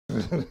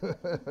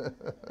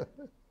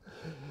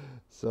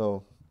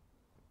So,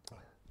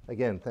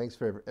 again, thanks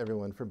for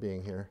everyone for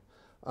being here.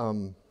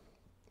 Um,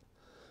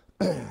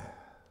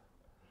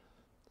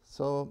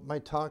 so my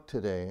talk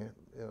today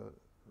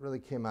really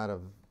came out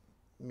of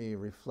me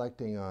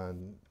reflecting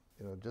on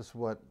just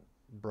what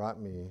brought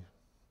me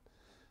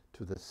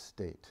to this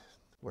state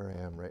where I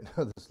am right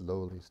now, this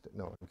lowly state.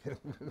 No, I'm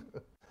kidding.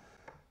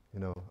 you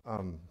know,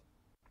 um,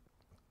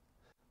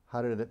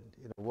 how did it?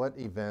 What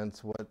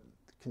events, what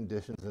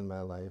conditions in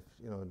my life,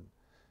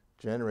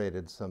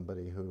 generated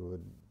somebody who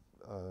would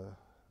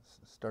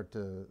start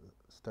to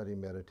study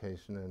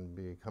meditation and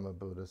become a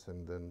Buddhist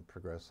and then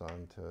progress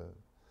on to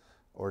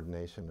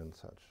ordination and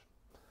such.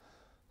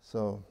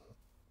 So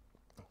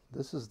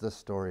this is the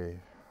story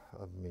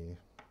of me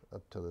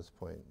up to this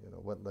point,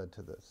 what led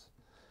to this.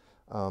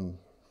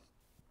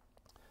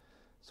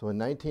 So in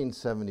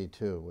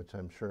 1972, which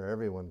I'm sure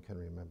everyone can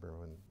remember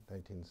when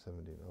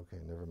 1970, okay,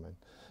 never mind.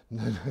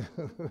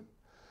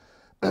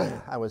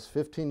 I was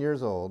 15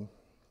 years old,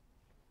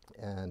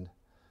 and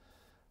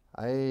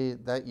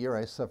that year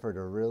I suffered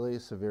a really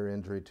severe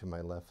injury to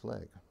my left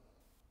leg,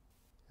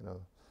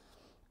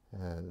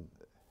 and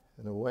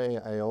in a way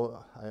I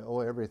owe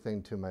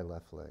everything to my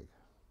left leg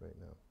right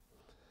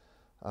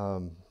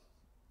now.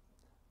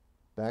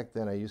 Back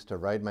then I used to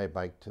ride my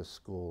bike to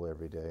school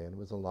every day, and it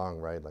was a long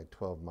ride, like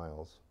 12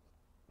 miles.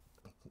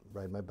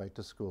 Ride my bike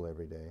to school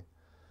every day,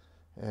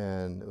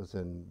 and it was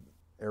in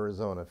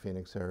Arizona,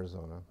 Phoenix,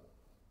 Arizona.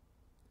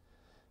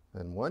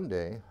 And one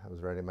day I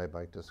was riding my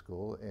bike to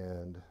school,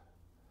 and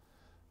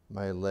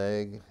my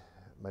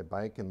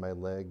bike and my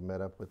leg met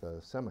up with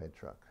a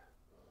semi-truck.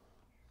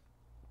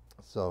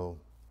 So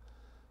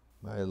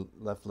my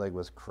left leg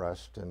was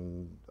crushed,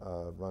 and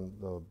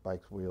the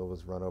bike wheel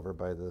was run over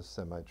by the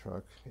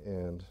semi-truck,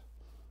 and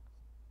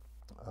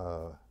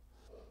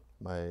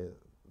my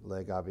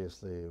leg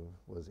obviously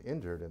was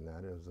injured in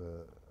that. It was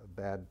a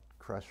bad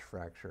crush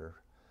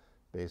fracture,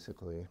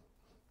 basically.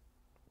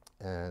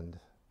 And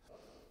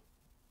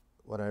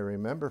what I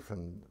remember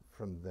from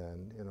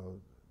then,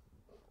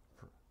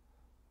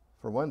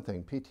 for one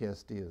thing,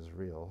 PTSD is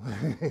real.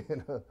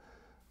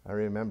 I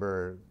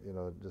remember,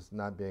 just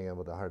not being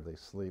able to hardly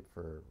sleep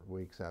for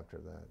weeks after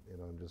that,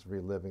 and just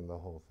reliving the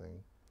whole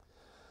thing.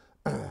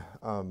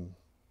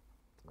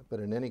 But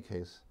in any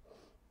case,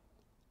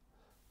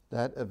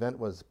 that event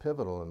was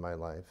pivotal in my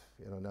life,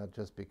 not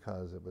just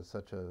because it was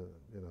such a,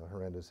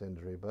 horrendous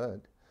injury, but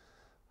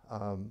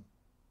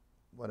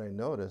what I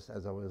noticed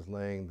as I was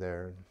laying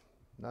there,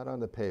 not on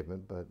the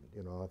pavement, but,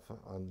 off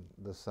on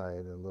the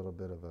side, a little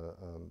bit of a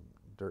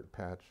dirt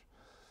patch,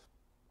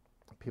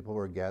 people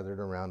were gathered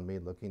around me,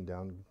 looking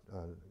down,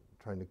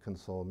 trying to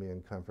console me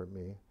and comfort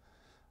me.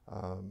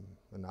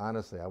 And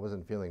honestly, I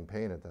wasn't feeling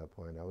pain at that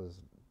point. I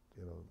was,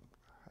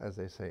 as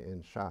they say,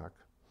 in shock.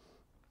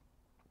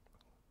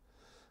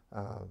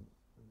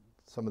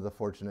 Some of the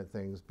fortunate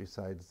things,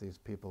 besides these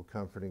people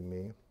comforting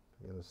me,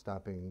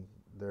 stopping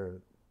their,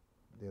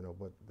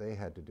 what they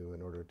had to do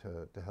in order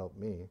to help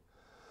me,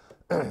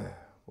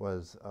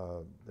 was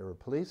there were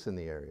police in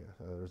the area.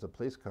 There was a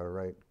police car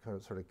right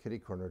sort of kitty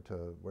corner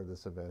to where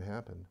this event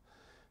happened.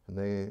 And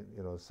they,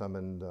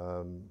 summoned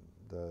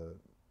the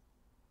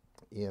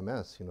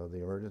EMS,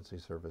 the emergency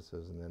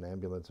services, and then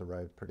ambulance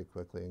arrived pretty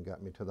quickly and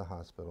got me to the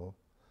hospital.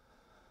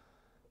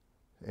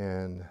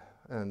 And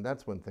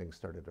that's when things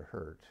started to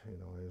hurt.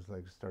 I was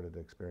like started to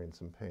experience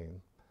some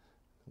pain.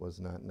 It was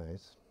not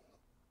nice.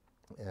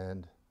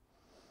 And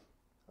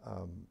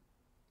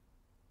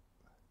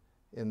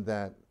in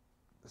that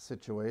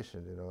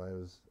situation, I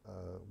was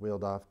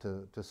wheeled off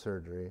to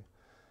surgery,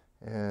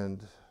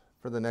 and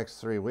for the next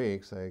 3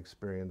 weeks, I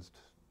experienced,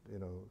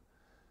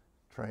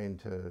 trying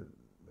to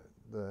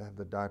have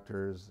the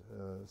doctors,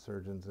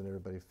 surgeons, and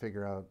everybody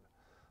figure out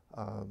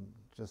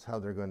just how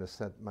they're going to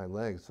set my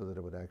leg so that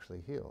it would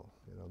actually heal.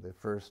 They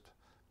first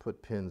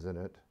put pins in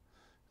it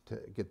to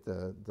get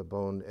the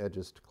bone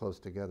edges close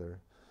together.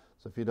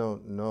 So if you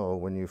don't know,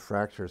 when you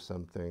fracture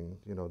something,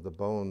 the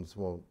bones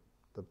won't,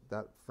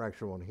 that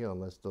fracture won't heal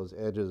unless those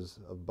edges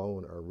of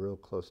bone are real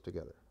close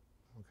together,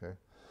 okay?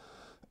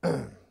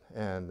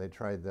 And they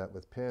tried that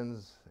with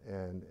pins,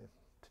 and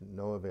to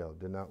no avail,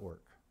 did not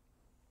work.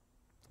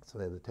 So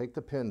they had to take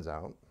the pins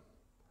out,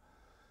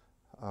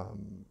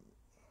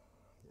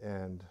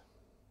 and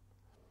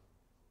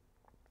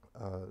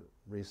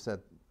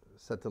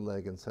set the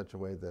leg in such a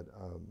way that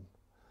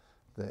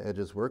the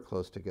edges were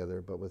close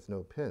together, but with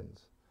no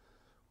pins,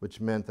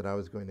 which meant that I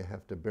was going to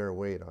have to bear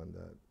weight on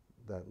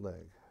that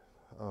leg.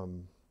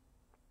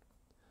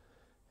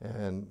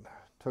 And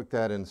took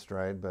that in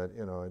stride, but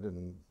I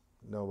didn't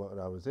know what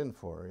I was in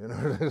for.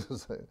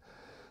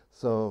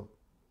 So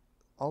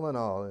all in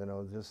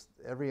all, just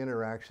every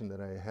interaction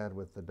that I had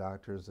with the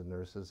doctors, the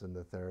nurses, and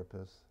the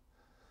therapists,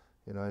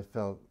 I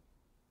felt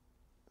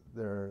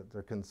their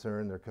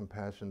concern, their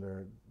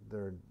compassion,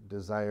 their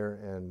desire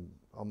and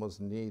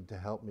almost need to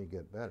help me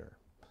get better.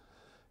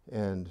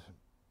 And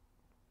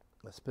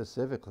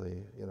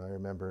specifically, I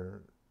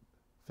remember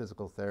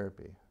physical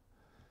therapy.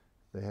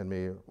 They had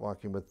me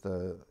walking with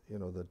the,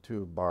 the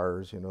two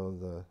bars,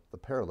 the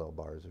parallel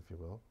bars, if you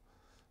will,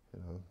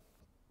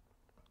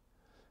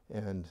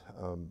 and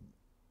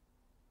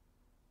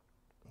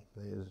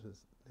they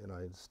just,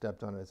 I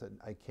stepped on it. I said,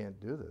 I can't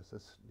do this.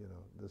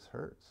 This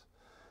hurts.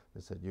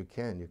 They said, you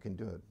can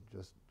do it.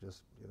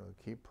 Just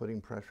keep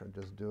putting pressure and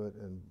just do it.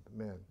 And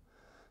man,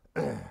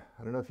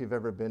 I don't know if you've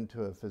ever been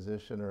to a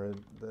physician or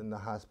in the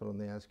hospital and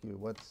they ask you,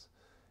 what's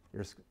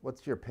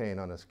your pain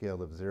on a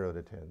scale of 0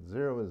 to 10?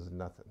 0 is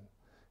nothing.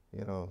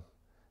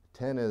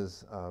 10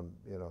 is,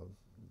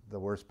 the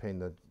worst pain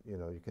that,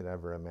 you could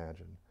ever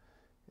imagine.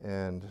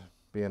 And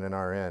being an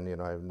RN,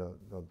 I've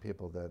known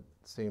people that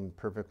seem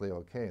perfectly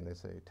okay and they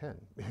say 10.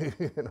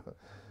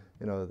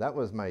 That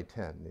was my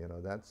 10.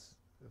 That's,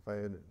 if I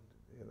had,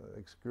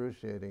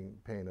 excruciating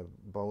pain of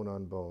bone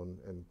on bone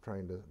and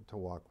trying to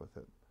walk with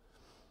it.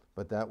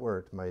 But that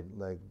worked, my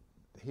leg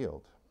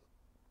healed,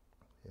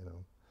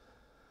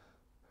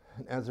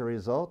 And as a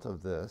result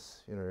of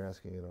this, you're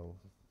asking,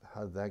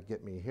 how did that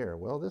get me here?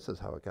 Well, this is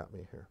how it got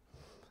me here.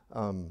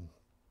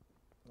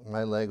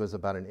 My leg was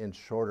about an inch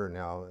shorter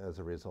now as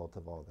a result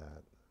of all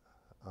that.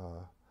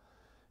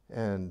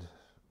 And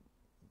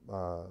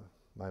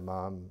my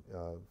mom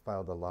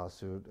filed a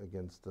lawsuit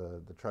against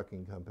the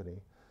trucking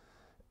company.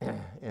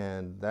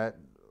 And that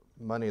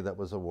money that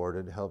was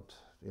awarded helped,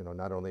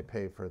 not only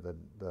pay for the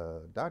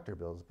doctor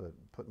bills, but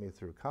put me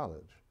through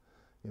college.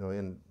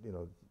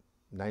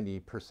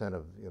 90%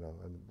 of,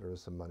 there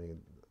was some money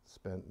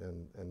spent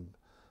and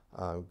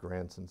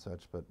grants and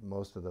such, but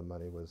most of the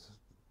money was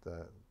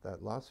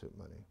that lawsuit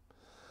money.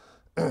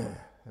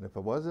 And if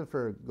it wasn't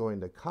for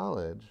going to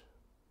college,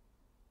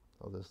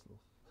 this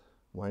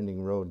winding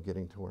road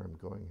getting to where I'm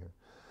going here,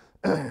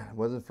 it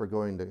wasn't for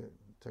going to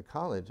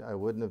college, I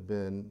wouldn't have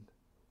been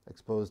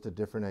exposed to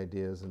different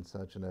ideas and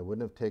such, and I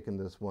wouldn't have taken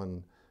this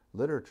one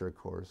literature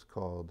course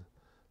called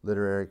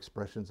Literary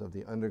Expressions of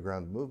the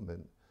Underground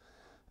Movement,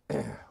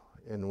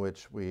 in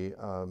which we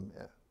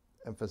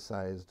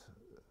emphasized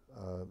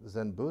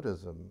Zen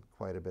Buddhism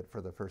quite a bit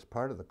for the first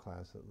part of the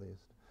class at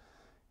least,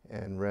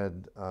 and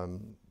read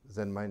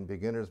Zen Mind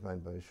Beginner's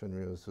Mind by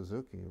Shunryu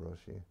Suzuki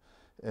Roshi.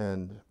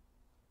 And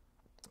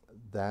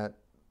that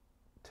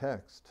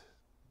text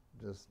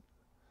just,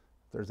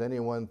 if there's any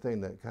one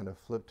thing that kind of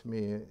flipped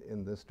me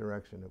in this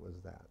direction, it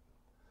was that.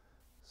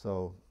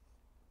 So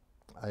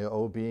I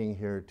owe being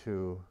here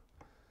to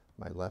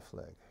my left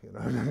leg,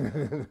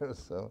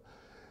 So,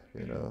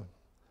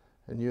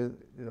 and you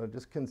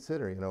just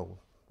consider,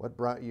 what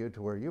brought you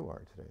to where you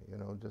are today?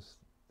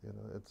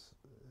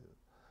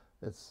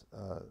 It's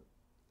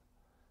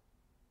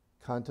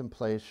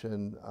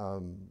contemplation,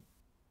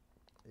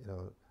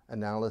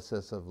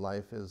 analysis of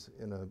life is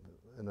in a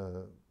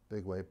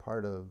big way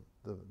part of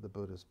the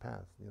Buddhist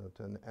path.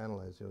 To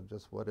analyze,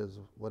 just what is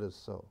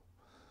so.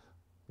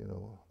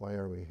 Why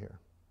are we here?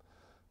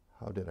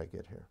 How did I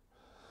get here?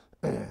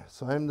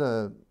 So I'm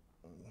the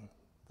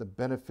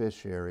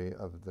beneficiary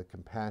of the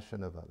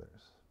compassion of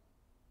others,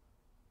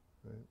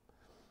 right?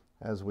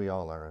 As we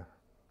all are.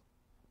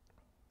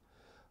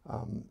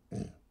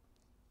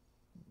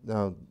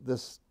 Now,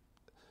 if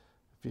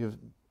you've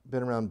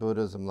been around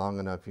Buddhism long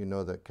enough, you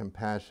know that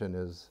compassion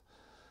is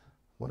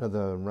one of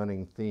the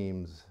running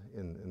themes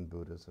in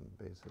Buddhism,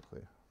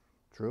 basically.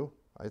 True?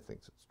 I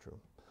think it's true.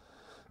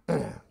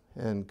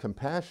 And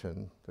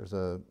compassion, there's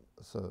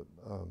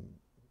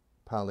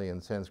Pali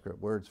and Sanskrit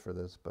words for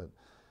this, but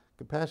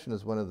compassion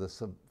is one of the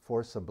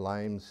 4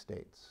 sublime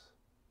states.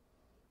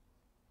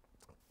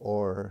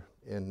 Or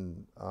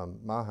in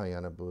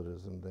Mahayana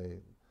Buddhism,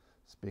 they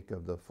speak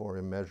of the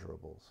 4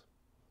 immeasurables.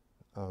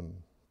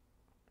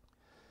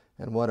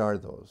 And what are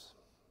those?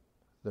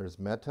 There's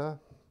metta.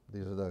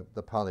 These are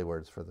the Pali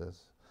words for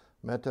this.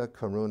 Metta,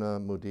 karuna,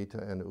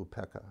 mudita, and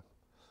upekkha.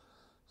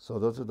 So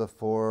those are the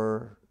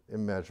 4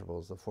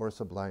 immeasurables, the 4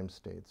 sublime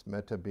states.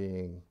 Metta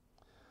being,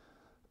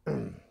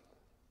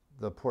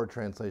 the poor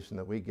translation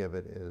that we give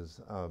it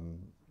is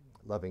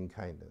loving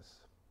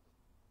kindness.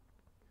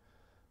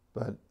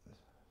 But,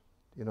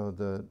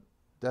 the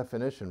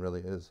definition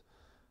really is,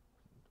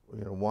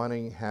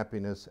 wanting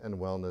happiness and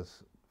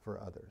wellness for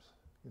others.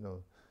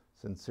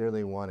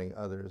 Sincerely wanting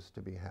others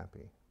to be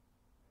happy.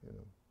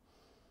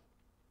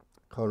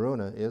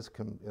 Karuna is,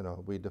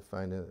 we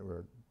define it,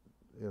 or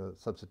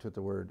substitute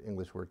the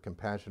English word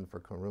compassion for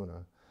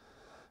karuna.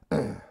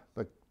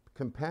 But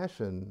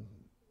compassion,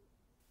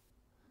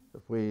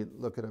 if we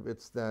look at it,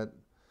 it's that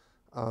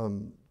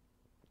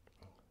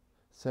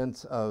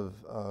sense of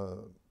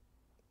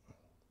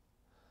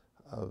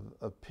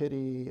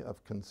pity,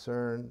 of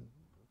concern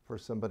for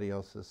somebody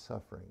else's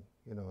suffering.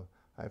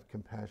 I have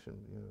compassion.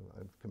 I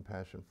have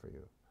compassion for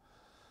you.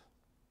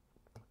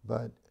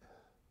 But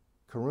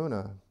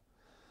karuna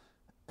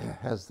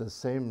has the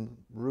same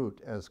root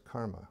as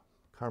karma.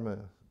 Karma,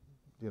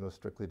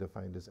 strictly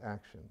defined as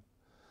action.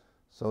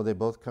 So they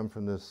both come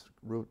from this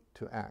root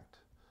to act.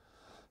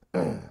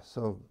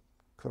 So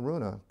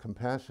karuna,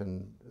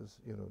 compassion, is,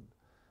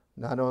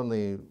 not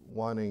only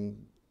wanting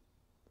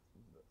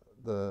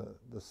the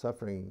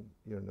suffering,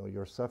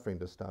 your suffering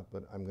to stop,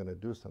 but I'm going to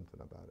do something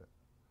about it.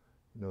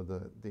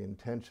 The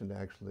intention to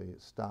actually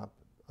stop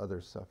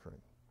others'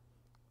 suffering.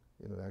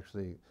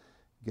 Actually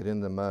get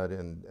in the mud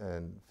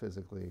and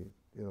physically,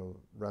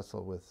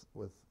 wrestle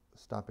with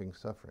stopping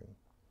suffering.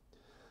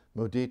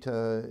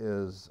 Mudita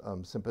is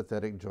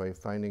sympathetic joy,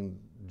 finding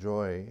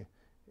joy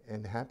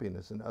and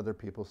happiness in other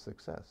people's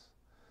success.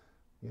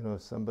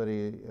 If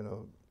somebody,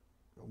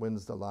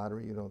 wins the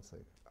lottery, you don't say,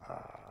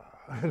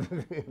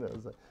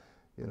 it's like,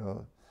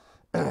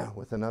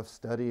 with enough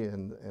study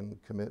and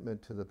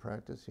commitment to the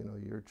practice,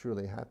 you're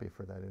truly happy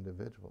for that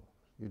individual.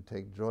 You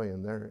take joy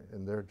in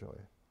their joy.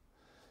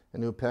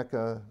 And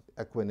upekkha,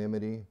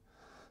 equanimity,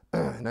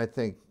 and I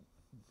think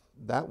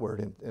that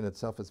word in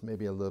itself is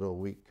maybe a little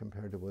weak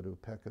compared to what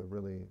upekkha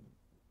really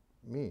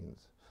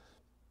means.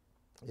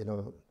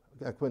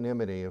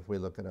 Equanimity, if we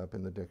look it up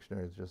in the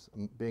dictionary, is just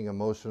being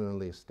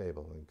emotionally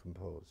stable and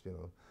composed,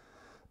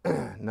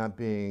 not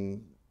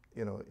being,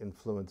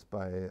 influenced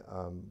by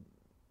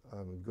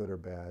good or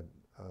bad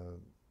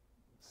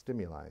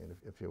stimuli,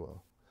 if you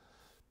will.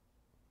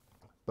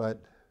 But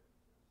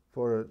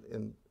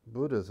in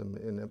Buddhism,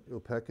 in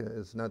upekkha,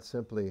 is not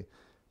simply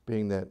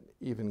being that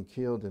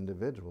even-keeled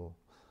individual,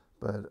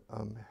 but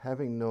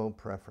having no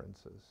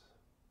preferences,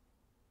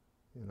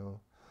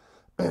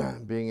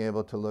 being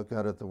able to look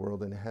out at the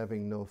world and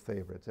having no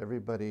favorites.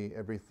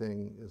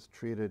 Everything is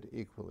treated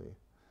equally,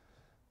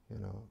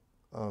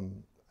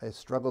 I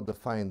struggled to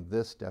find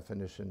this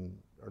definition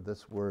or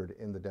this word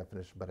in the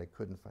definition, but I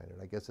couldn't find it.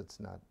 I guess it's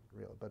not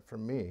real. But for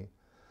me,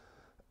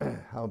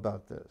 how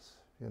about this?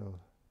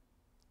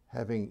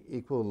 Having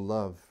equal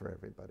love for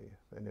everybody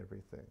and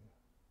everything.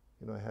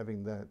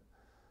 Having that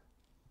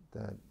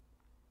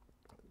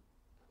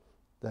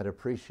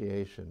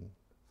appreciation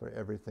for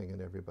everything and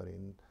everybody.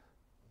 And,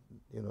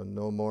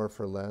 no more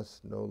for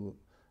less,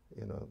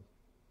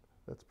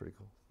 that's pretty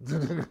cool.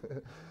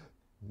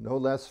 No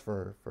less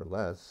for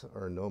less,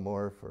 or no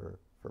more for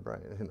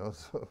Brian,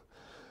 so.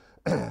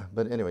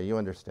 But anyway, you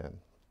understand.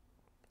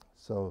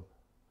 So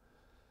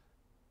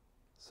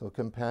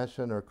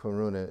compassion or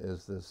karuna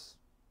is this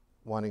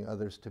wanting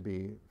others to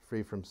be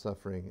free from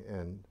suffering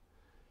and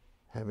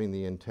having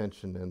the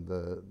intention and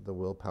the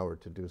willpower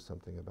to do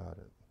something about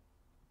it.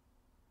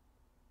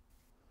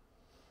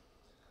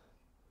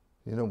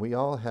 We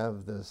all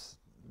have this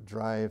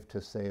drive to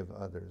save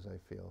others, I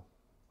feel.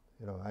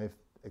 I've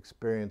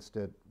experienced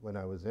it when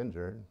I was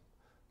injured,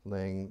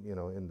 laying,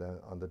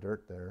 on the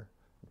dirt there,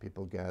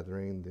 people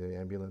gathering, the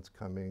ambulance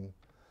coming.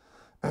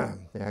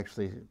 They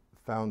actually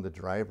found the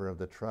driver of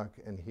the truck,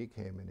 and he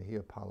came and he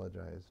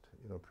apologized,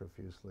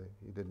 profusely.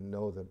 He didn't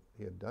know that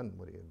he had done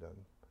what he had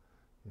done.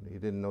 He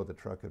didn't know the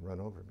truck had run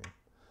over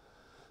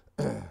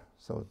me.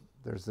 So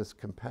there's this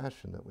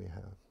compassion that we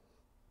have,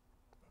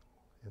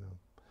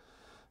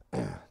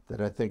 that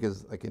I think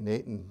is like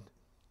innate and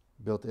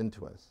built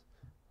into us.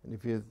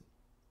 And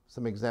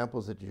some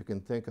examples that you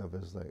can think of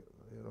is like,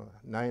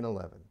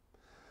 9/11.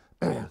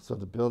 So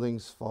the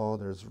buildings fall,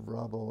 there's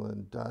rubble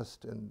and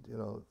dust, and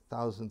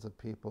thousands of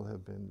people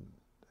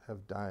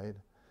have died,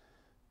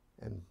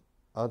 and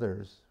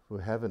others who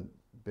haven't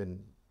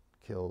been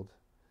killed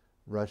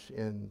rush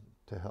in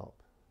to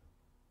help.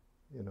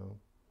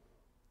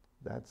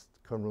 That's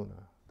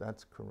karuna.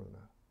 That's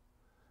karuna.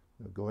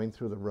 Going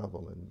through the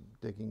rubble and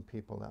digging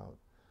people out.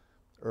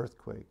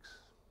 Earthquakes,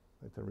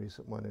 like the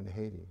recent one in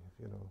Haiti,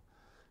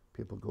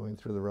 people going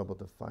through the rubble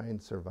to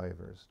find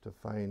survivors, to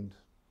find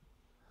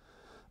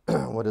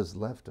what is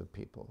left of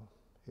people,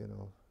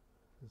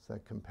 It's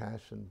that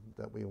compassion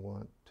that we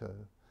want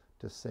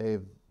to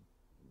save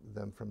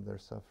them from their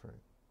suffering.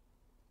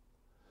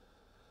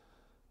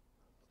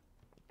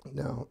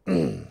 Now,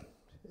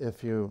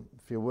 if you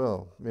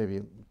will,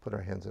 maybe put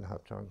our hands in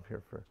Hapchang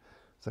here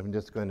so I'm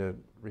just going to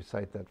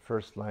recite that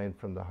first line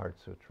from the Heart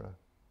Sutra.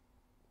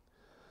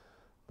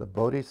 The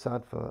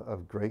Bodhisattva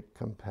of great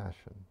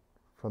compassion,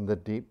 from the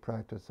deep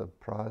practice of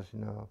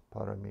prajna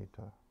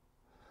paramita,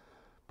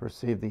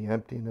 perceived the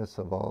emptiness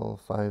of all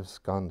 5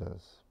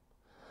 skandhas,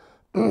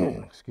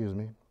 excuse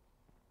me,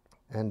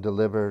 and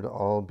delivered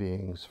all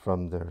beings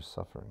from their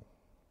suffering.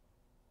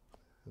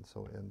 And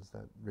so ends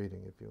that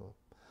reading, if you will.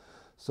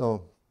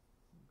 So,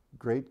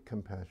 great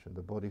compassion,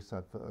 the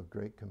Bodhisattva of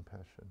great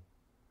compassion.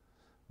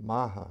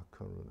 Maha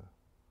karuna,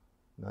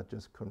 not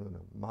just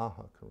karuna,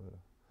 maha karuna.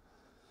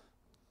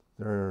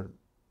 There are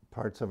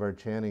parts of our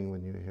chanting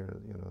when you hear,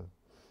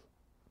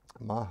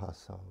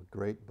 Mahasa,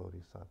 great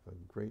Bodhisattva,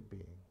 great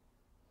being.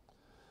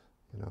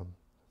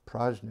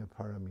 Prajna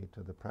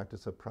paramita, the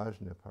practice of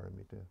prajna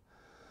paramita,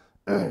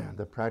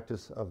 the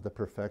practice of the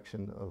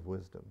perfection of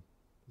wisdom.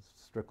 It's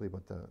strictly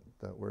what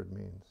that word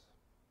means.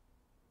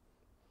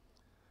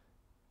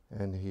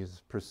 And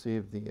he's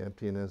perceived the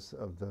emptiness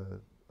of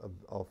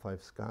all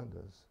 5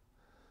 skandhas.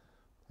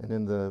 And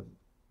in the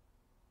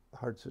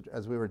Heart Sutra,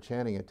 as we were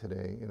chanting it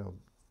today,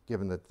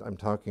 given that I'm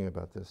talking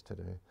about this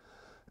today,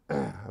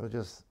 I was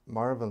just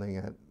marveling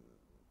at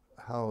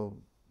how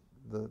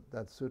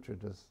that sutra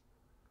just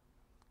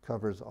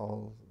covers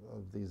all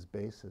of these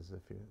bases,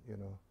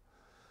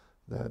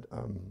 that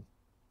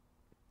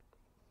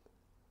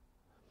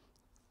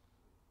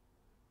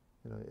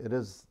it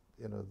is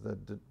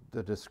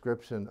the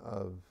description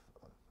of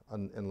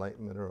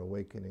enlightenment or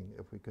awakening,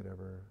 if we could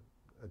ever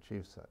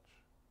achieve such.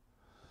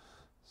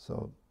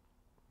 So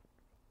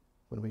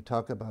when we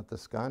talk about the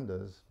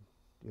skandhas,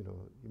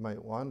 you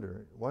might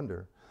wonder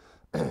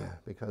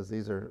because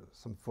these are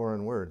some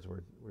foreign words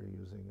we're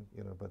using,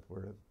 but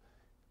we're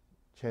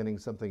chanting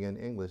something in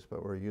English,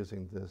 but we're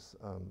using this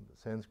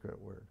Sanskrit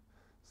word,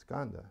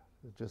 skandha.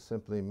 It just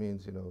simply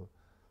means,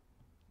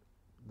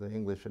 the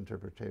English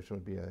interpretation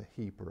would be a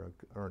heap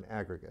or an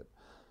aggregate.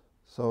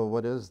 So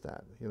what is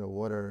that?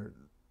 What are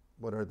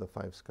the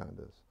five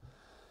skandhas?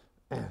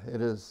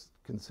 It is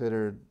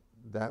considered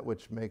that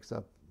which makes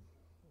up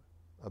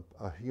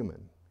a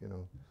human.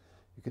 You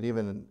could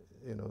even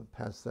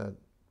pass that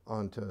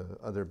on to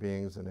other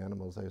beings and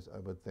animals, I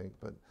would think,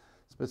 but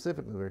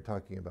specifically we're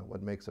talking about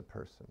what makes a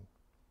person.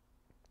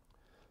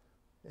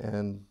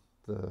 And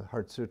the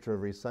Heart Sutra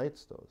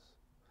recites those.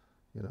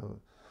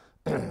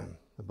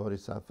 The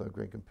Bodhisattva of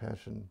great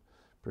compassion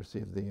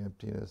perceived the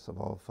emptiness of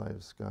all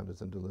five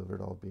skandhas and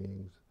delivered all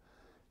beings,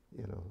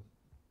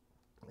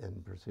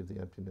 and perceived the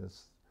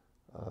emptiness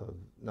of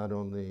not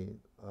only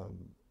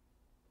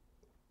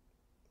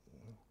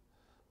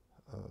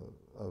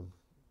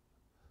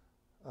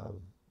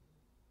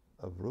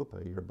of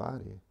rupa, your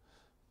body,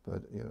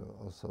 but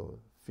also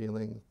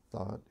feeling,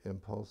 thought,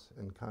 impulse,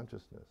 and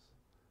consciousness.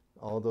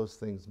 All those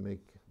things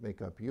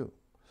make up you.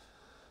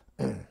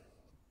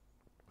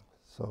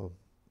 So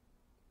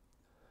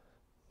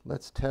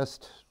let's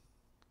test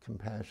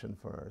compassion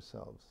for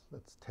ourselves.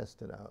 Let's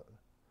test it out.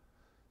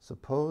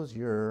 Suppose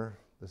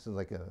this is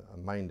like a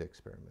mind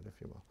experiment,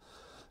 if you will.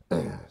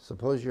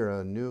 Suppose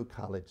you're a new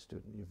college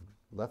student. You've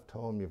left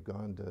home, you've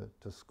gone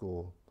to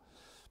school,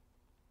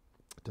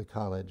 to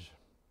college,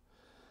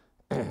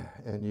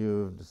 and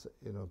you've,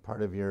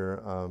 part of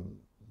your,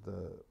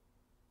 the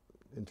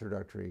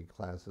introductory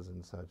classes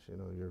and such,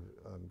 you're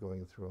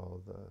going through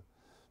all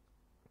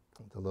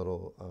the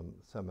little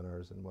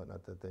seminars and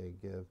whatnot that they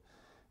give,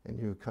 and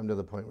you come to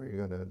the point where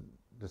you're going to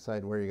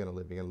decide where you're going to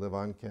live. You're going to live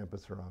on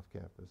campus or off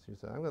campus. You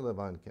say, I'm going to live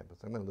on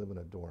campus. I'm going to live in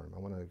a dorm. I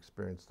want to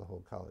experience the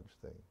whole college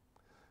thing,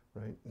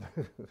 right?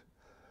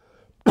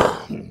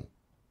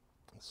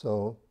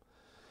 So,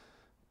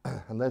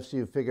 unless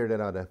you figured it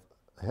out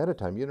ahead of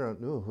time, you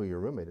don't know who your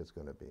roommate is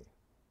going to be.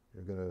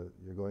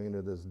 You're going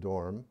into this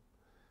dorm,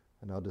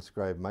 and I'll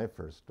describe my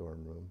first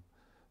dorm room.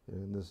 You're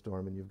in this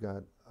dorm, and you've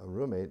got a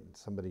roommate,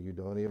 somebody you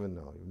don't even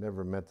know. You've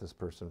never met this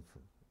person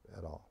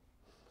at all.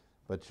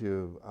 But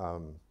you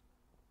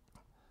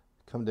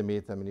come to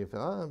meet them, and you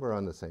feel, we're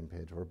on the same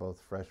page. We're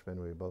both freshmen.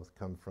 We both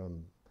come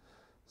from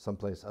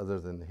someplace other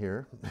than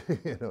here,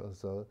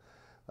 So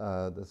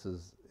this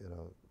is,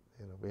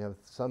 we have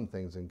some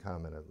things in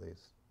common at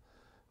least.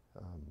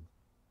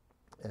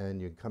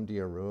 And you come to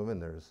your room,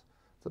 and it's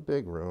a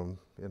big room,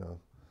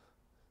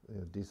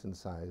 decent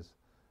size.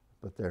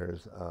 But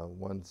there's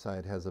one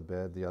side has a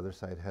bed, the other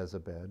side has a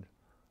bed,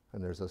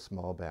 and there's a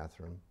small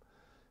bathroom,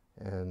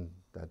 and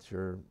that's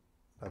where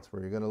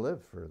you're going to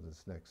live for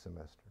this next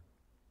semester.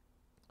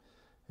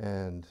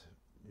 And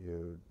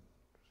you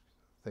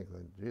think,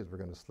 like, geez, we're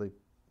going to sleep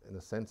in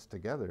a sense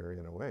together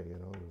in a way,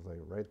 It's like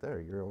right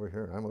there, you're over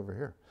here, I'm over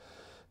here,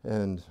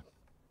 and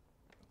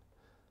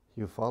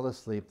you fall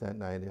asleep that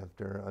night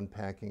after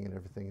unpacking and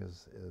everything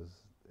is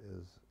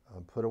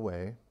put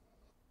away,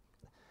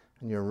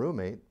 and your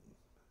roommate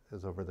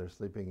is over there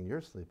sleeping and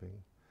you're sleeping,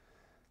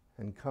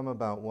 and come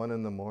about 1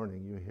 in the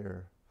morning, you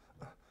hear,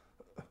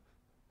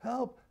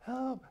 help,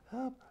 help,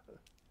 help,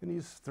 and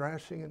he's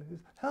thrashing and he's,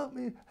 help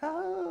me,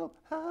 help,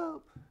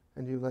 help,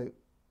 and you're like,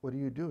 what do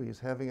you do? He's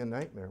having a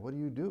nightmare. What do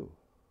you do?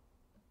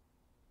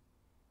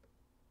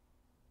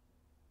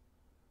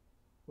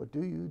 What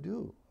do you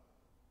do?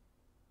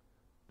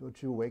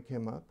 Don't you wake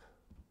him up?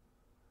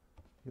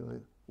 You're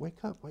like,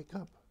 wake up, wake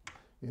up.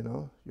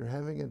 You're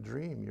having a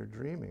dream, you're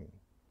dreaming.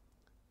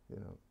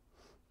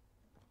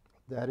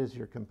 That is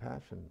your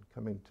compassion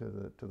coming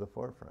to the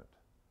forefront.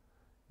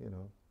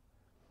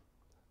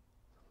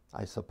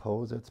 I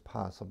suppose it's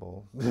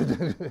possible.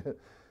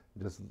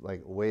 Just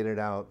like wait it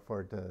out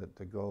for it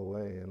to go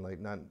away and like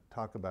not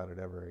talk about it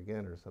ever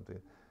again or something.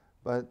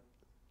 But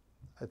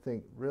I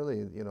think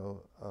really,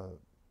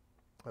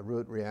 a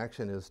root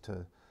reaction is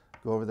to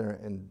go over there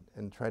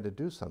and try to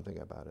do something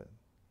about it,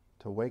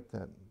 to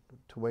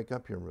wake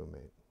up your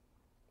roommate,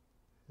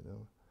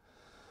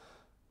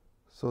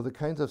 So the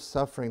kinds of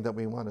suffering that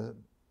we want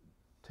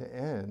to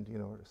end,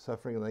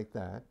 suffering like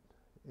that,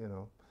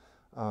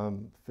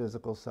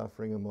 physical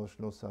suffering,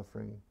 emotional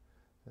suffering.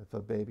 If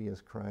a baby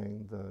is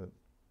crying, the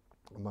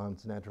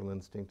mom's natural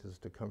instinct is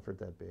to comfort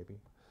that baby.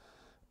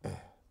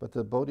 But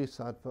the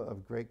bodhisattva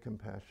of great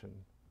compassion,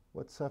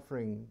 what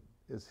suffering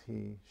is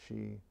he,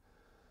 she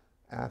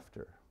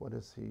after? What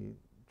is he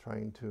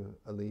trying to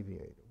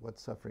alleviate? What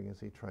suffering is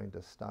he trying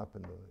to stop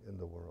in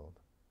the world?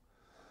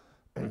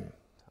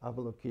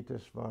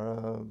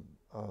 Avalokiteshvara,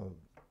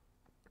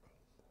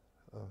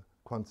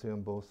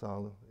 Kwanseum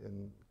Bosal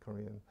in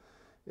Korean,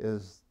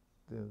 is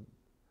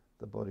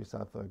the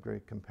Bodhisattva of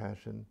great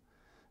compassion.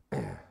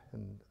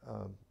 And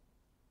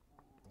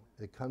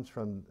it comes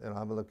from an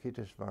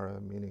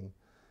Avalokiteshvara, meaning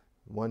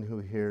one who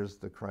hears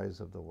the cries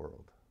of the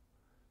world.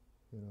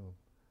 You know,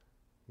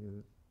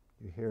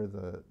 you hear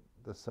the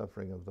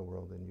suffering of the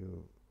world, and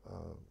you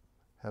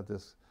have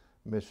this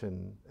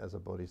mission as a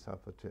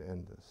bodhisattva to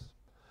end this.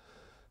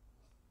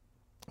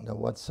 Now,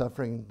 what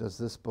suffering does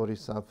this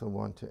bodhisattva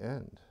want to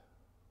end?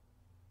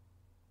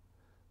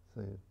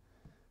 So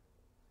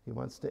he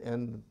wants to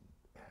end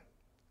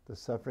the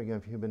suffering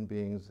of human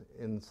beings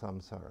in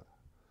samsara.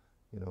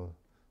 You know,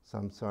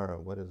 samsara,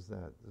 what is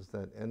that? It's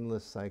that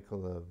endless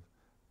cycle of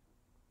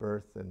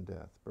birth and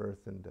death,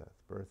 birth and death,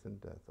 birth and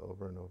death,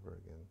 over and over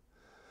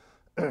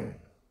again.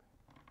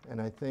 And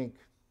I think,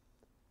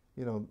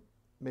 you know,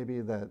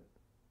 maybe that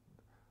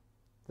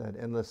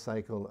endless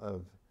cycle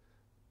of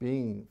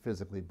being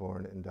physically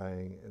born and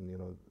dying, and, you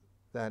know,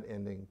 that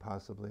ending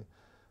possibly.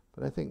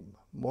 But I think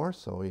more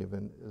so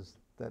even is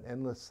that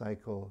endless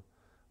cycle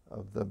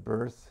of the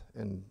birth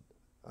and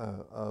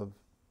of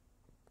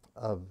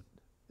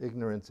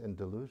ignorance and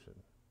delusion.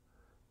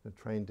 And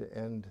trying to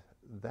end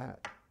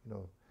that, you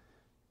know,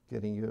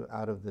 getting you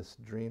out of this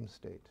dream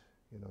state.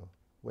 You know,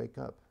 wake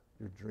up,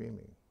 you're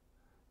dreaming.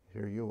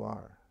 Here you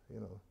are, you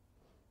know.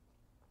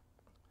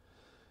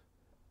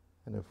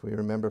 And if we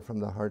remember from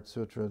the Heart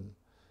Sutra,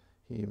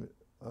 he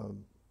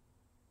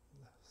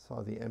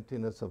saw the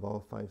emptiness of all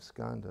five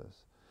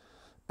skandhas.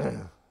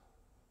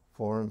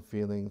 Form,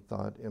 feeling,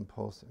 thought,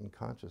 impulse, and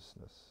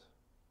consciousness.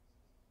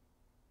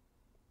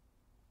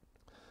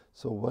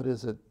 So what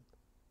is it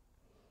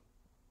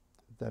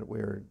that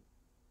we're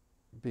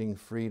being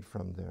freed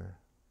from there?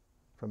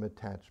 From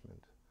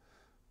attachment,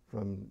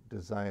 from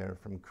desire,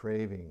 from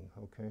craving,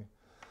 okay?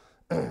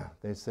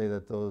 They say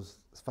that those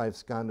five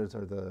skandhas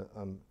are the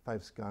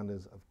five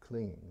skandhas of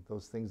clinging,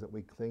 those things that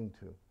we cling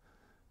to,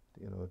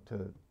 you know,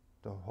 to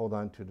hold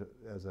on to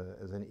as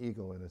an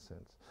ego, in a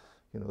sense.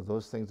 You know,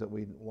 those things that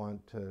we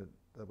want to,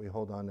 that we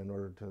hold on in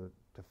order to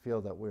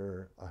feel that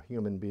we're a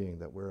human being,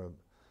 that we're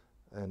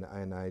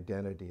an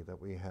identity, that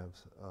we have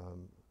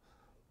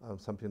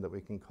something that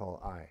we can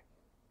call I.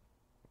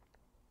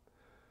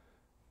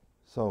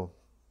 So,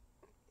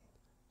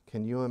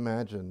 can you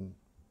imagine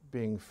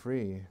being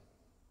free,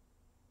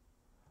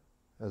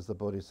 as the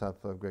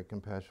Bodhisattva of great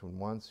compassion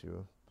wants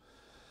you,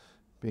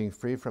 being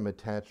free from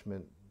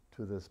attachment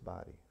to this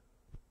body,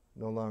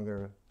 no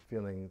longer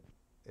feeling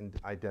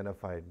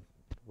identified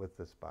with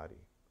this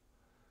body.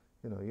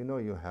 You know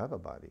you have a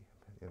body,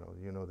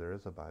 you know there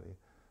is a body,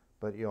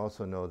 but you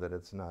also know that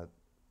it's not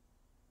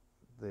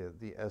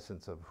the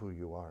essence of who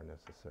you are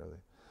necessarily.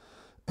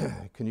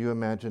 Can you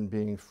imagine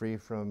being free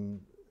from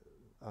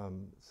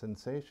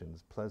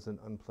sensations, pleasant,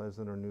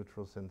 unpleasant, or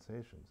neutral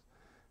sensations?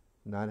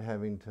 Not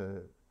having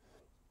to,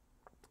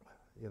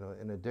 you know,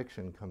 an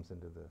addiction comes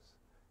into this.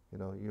 You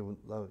know, you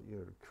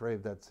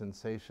crave that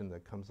sensation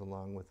that comes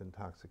along with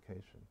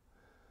intoxication.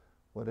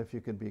 What if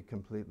you could be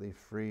completely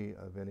free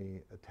of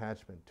any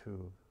attachment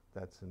to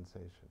that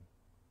sensation?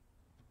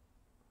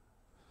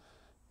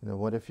 You know,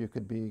 what if you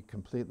could be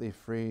completely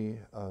free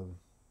of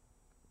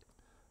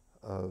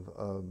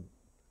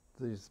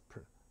these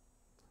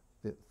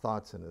the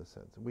thoughts, in a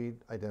sense? We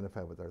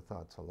identify with our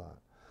thoughts a lot.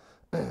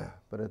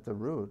 But at the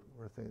root,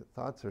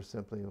 thoughts are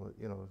simply,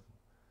 you know,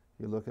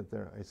 you look at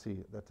there, I see,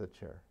 that's a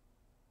chair.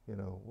 You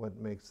know, what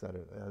makes that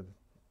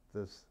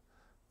this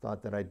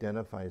thought that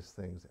identifies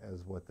things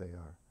as what they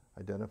are,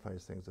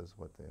 identifies things as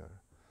what they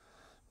are.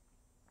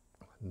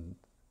 And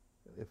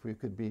if we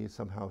could be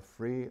somehow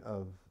free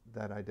of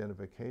that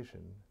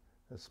identification,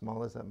 as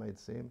small as that might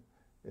seem,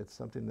 it's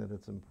something that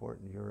it's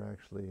important. You're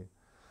actually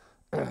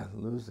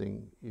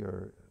losing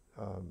your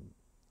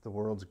the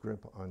world's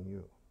grip on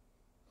you.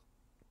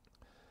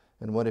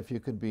 And what if you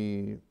could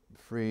be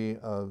free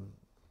of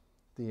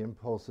the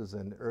impulses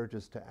and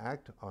urges to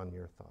act on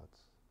your thoughts?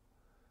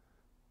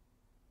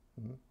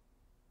 Mm-hmm.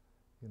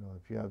 You know,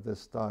 if you have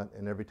this thought,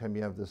 and every time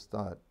you have this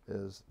thought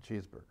is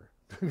cheeseburger,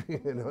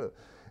 you know,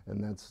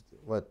 and that's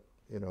what,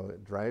 you know,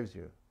 it drives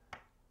you.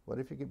 What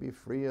if you could be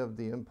free of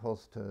the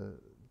impulse to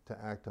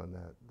act on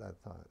that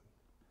thought?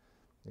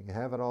 You can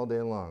have it all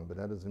day long, but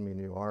that doesn't mean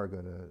you are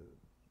going to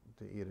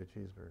eat a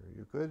cheeseburger.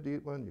 You could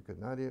eat one, you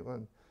could not eat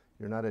one.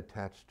 You're not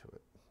attached to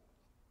it.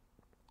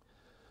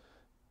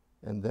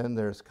 And then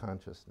there's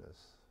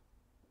consciousness.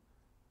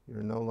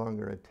 You're no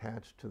longer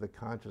attached to the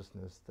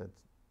consciousness that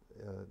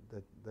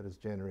is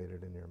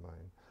generated in your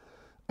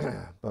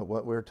mind. But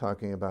what we're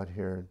talking about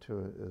here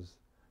too is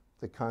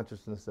the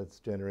consciousness that's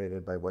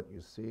generated by what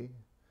you see,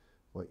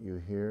 what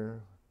you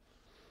hear,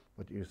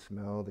 what you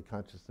smell, the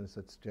consciousness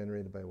that's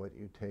generated by what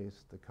you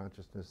taste, the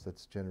consciousness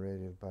that's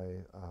generated by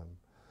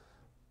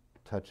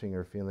touching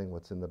or feeling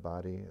what's in the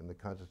body, and the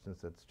consciousness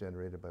that's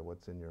generated by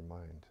what's in your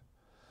mind.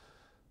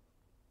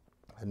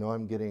 I know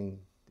I'm getting,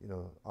 you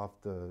know, off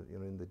the, you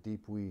know, in the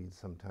deep weeds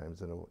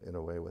sometimes in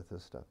a way with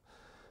this stuff.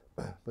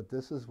 But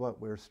this is what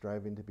we're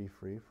striving to be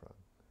free from,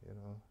 you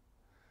know.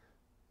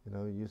 You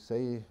know,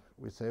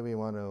 we say we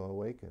want to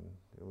awaken.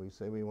 We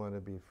say we want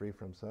to be free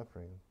from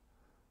suffering.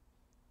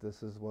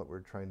 this is what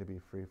we're trying to be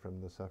free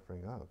from the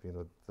suffering of.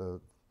 You know,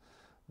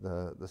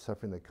 the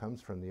suffering that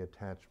comes from the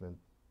attachment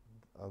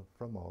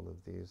from all of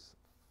these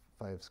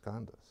 5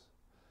 skandhas.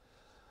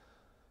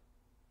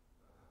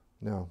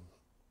 Now,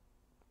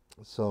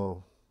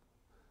 so,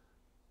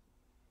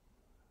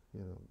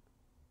 you know,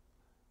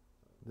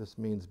 this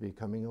means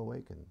becoming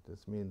awakened.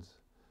 This means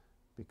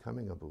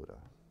becoming a Buddha,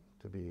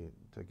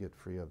 to get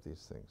free of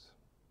these things,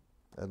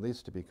 at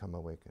least to become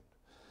awakened.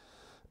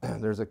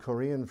 There's a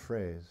Korean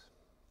phrase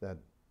that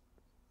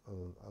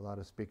a lot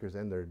of speakers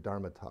end their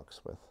Dharma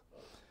talks with,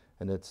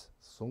 and it's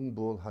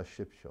 "Songbul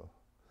hashipsho,"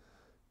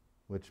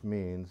 which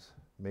means,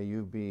 may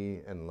you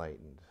be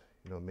enlightened.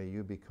 You know, may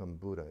you become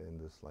Buddha in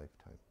this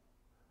lifetime.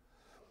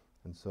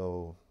 And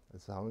so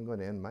that's how I'm going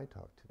to end my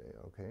talk today,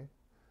 okay?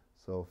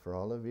 So for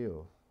all of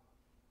you,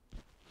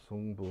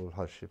 Songbul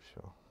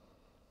hashipsho.